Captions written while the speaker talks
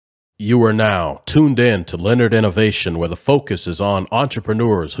You are now tuned in to Leonard Innovation, where the focus is on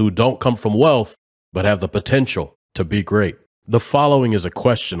entrepreneurs who don't come from wealth, but have the potential to be great. The following is a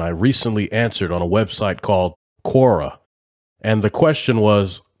question I recently answered on a website called Quora. And the question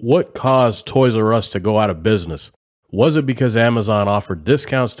was, what caused Toys R Us to go out of business? Was it because Amazon offered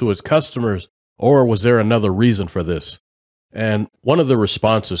discounts to its customers, or was there another reason for this? And one of the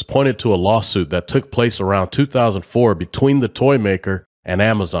responses pointed to a lawsuit that took place around 2004 between the toy maker and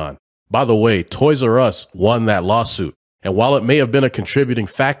Amazon. By the way, Toys R Us won that lawsuit. And while it may have been a contributing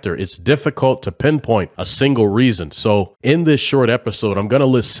factor, it's difficult to pinpoint a single reason. So in this short episode, I'm going to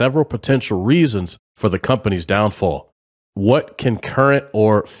list several potential reasons for the company's downfall. What can current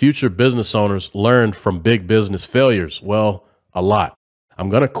or future business owners learn from big business failures? Well, a lot. I'm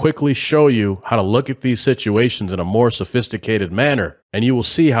going to quickly show you how to look at these situations in a more sophisticated manner, and you will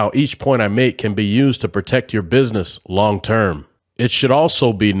see how each point I make can be used to protect your business long term. It should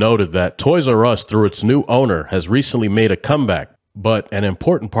also be noted that Toys R Us, through its new owner, has recently made a comeback, but an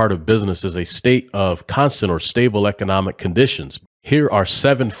important part of business is a state of constant or stable economic conditions. Here are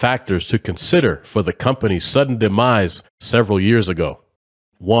 7 factors to consider for the company's sudden demise several years ago.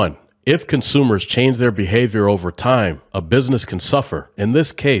 1. If consumers change their behavior over time, a business can suffer. In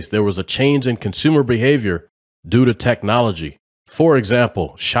this case, there was a change in consumer behavior due to technology. For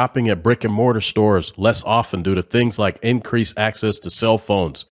example, shopping at brick-and-mortar stores less often due to things like increased access to cell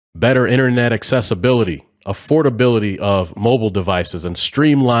phones, better internet accessibility, affordability of mobile devices, and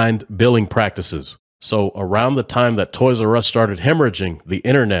streamlined billing practices. So around the time that Toys R Us started hemorrhaging, the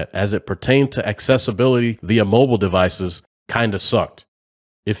internet as it pertained to accessibility via mobile devices kind of sucked.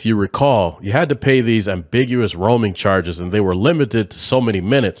 If you recall, you had to pay these ambiguous roaming charges and they were limited to so many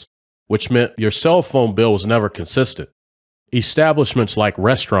minutes, which meant your cell phone bill was never consistent. Establishments like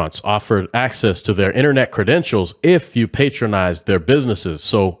restaurants offered access to their internet credentials if you patronized their businesses.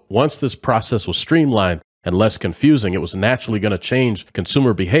 So once this process was streamlined and less confusing, it was naturally going to change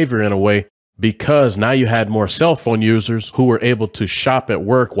consumer behavior in a way, because now you had more cell phone users who were able to shop at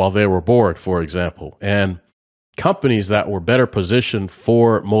work while they were bored, for example. And companies that were better positioned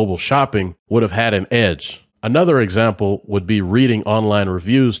for mobile shopping would have had an edge. Another example would be reading online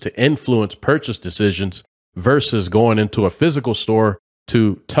reviews to influence purchase decisions versus going into a physical store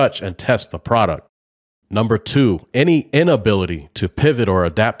to touch and test the product. Number 2, any inability to pivot or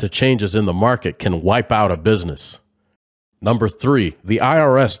adapt to changes in the market can wipe out a business. Number 3, the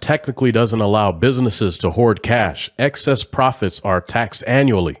IRS technically doesn't allow businesses to hoard cash. Excess profits are taxed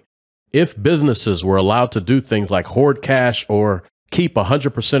annually. If businesses were allowed to do things like hoard cash or keep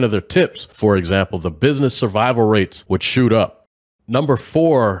 100% of their tips, for example, the business survival rates would shoot up. Number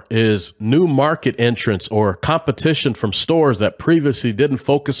 4 is new market entrants or competition from stores that previously didn't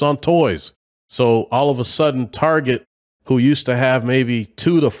focus on toys. So all of a sudden, Target, who used to have maybe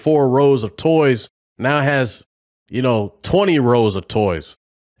 2 to 4 rows of toys, now has 20 rows of toys.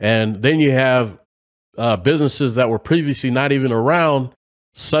 And then you have businesses that were previously not even around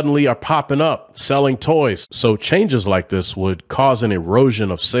suddenly are popping up selling toys. So changes like this would cause an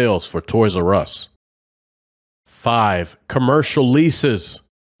erosion of sales for Toys R Us. 5, commercial leases.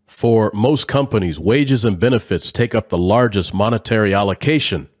 For most companies, wages and benefits take up the largest monetary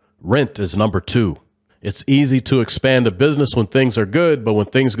allocation. Rent is number 2. It's easy to expand a business when things are good, but when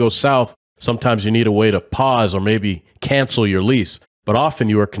things go south, sometimes you need a way to pause or maybe cancel your lease. But often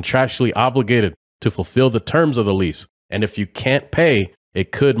you are contractually obligated to fulfill the terms of the lease. And if you can't pay,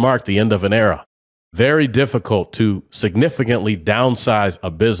 it could mark the end of an era. Very difficult to significantly downsize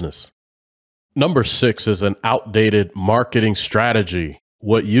a business. Number 6 is an outdated marketing strategy.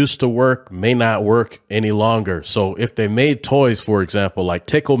 What used to work may not work any longer. So if they made toys, for example, like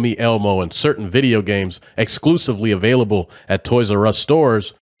Tickle Me Elmo and certain video games exclusively available at Toys R Us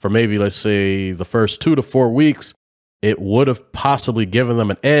stores for maybe, let's say, the first 2 to 4 weeks, it would have possibly given them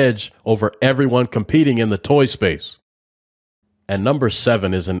an edge over everyone competing in the toy space. And number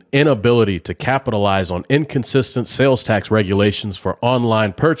 7 is an inability to capitalize on inconsistent sales tax regulations for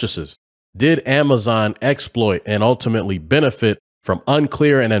online purchases. Did Amazon exploit and ultimately benefit from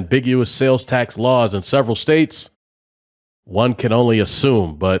unclear and ambiguous sales tax laws in several states? One can only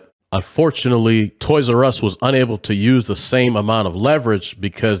assume, but unfortunately, Toys R Us was unable to use the same amount of leverage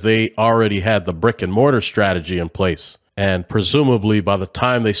because they already had the brick and mortar strategy in place. And presumably by the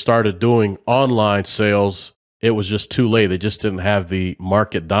time they started doing online sales, it was just too late. They just didn't have the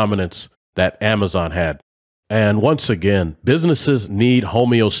market dominance that Amazon had. And once again, businesses need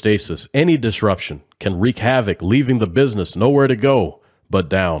homeostasis. Any disruption can wreak havoc, leaving the business nowhere to go but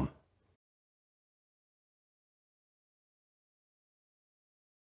down.